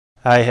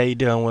Hi, how you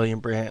doing? William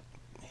Brandt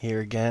here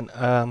again.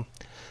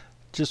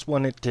 Just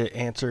wanted to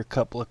answer a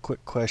couple of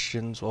quick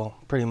questions. Well,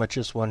 pretty much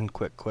just one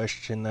quick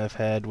question I've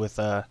had with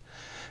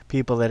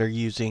people that are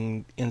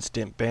using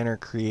Instant Banner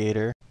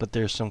Creator, but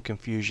there's some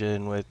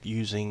confusion with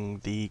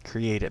using the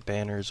created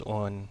banners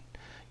on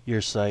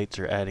your sites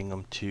or adding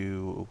them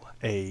to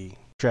a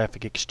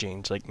traffic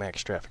exchange like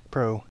Max Traffic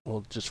Pro.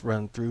 We'll just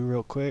run through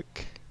real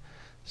quick.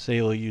 Say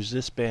we'll use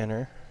this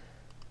banner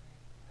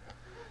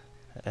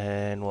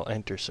and we'll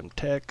enter some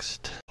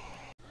text.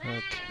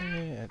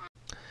 Okay,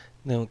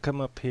 then we'll come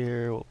up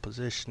here, we'll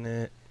position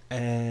it,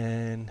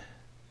 and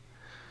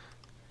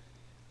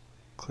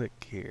click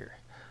here.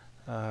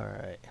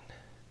 Alright,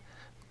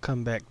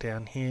 come back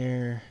down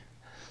here.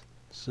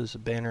 This is a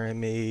banner I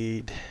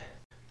made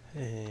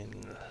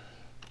in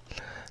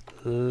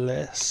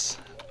less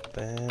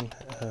than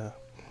a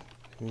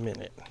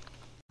minute.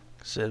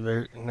 So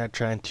we're not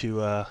trying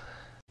to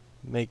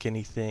make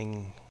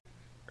anything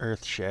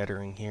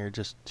earth-shattering here,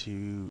 just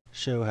to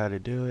show how to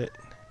do it.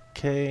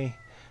 Okay,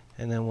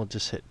 and then we'll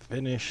just hit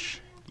finish.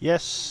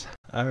 Yes.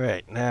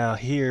 Alright, now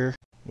here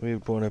we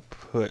want to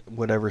put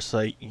whatever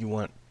site you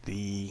want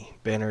the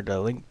banner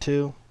to link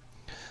to.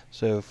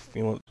 So if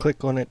you want to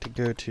click on it to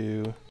go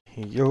to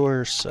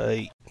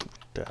yoursite.com,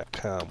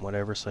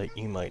 whatever site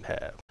you might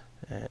have,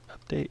 and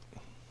update.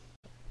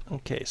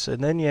 Okay, so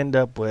then you end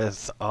up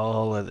with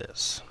all of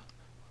this,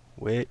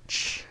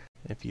 which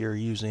if you're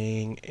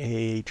using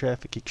a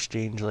traffic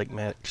exchange like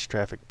Max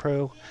Traffic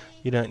Pro,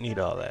 you don't need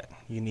all that.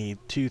 You need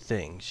two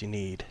things. You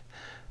need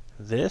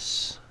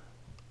this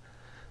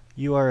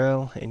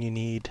URL and you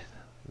need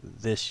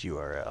this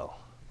URL.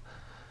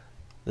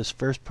 This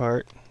first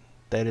part,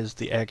 that is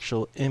the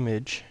actual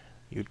image.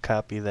 You'd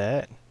copy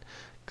that,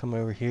 come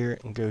over here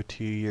and go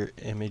to your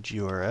image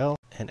URL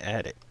and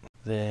add it.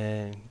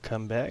 Then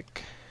come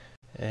back,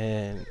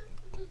 and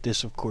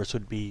this of course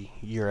would be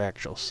your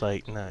actual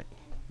site, not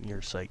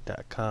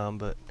yoursite.com,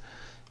 but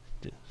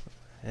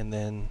and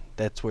then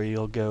that's where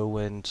you'll go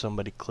when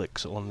somebody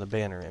clicks on the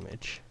banner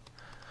image.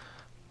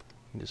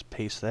 You just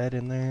paste that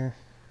in there,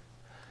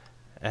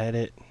 add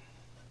it,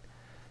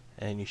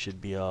 and you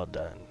should be all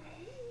done.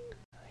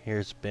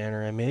 Here's the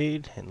banner I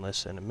made in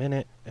less than a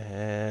minute,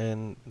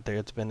 and there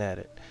it's been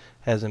added.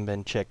 Hasn't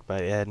been checked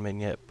by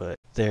admin yet, but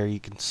there you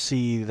can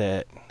see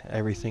that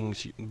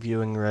everything's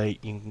viewing right.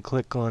 You can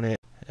click on it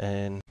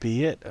and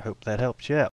be it. I hope that helps you out.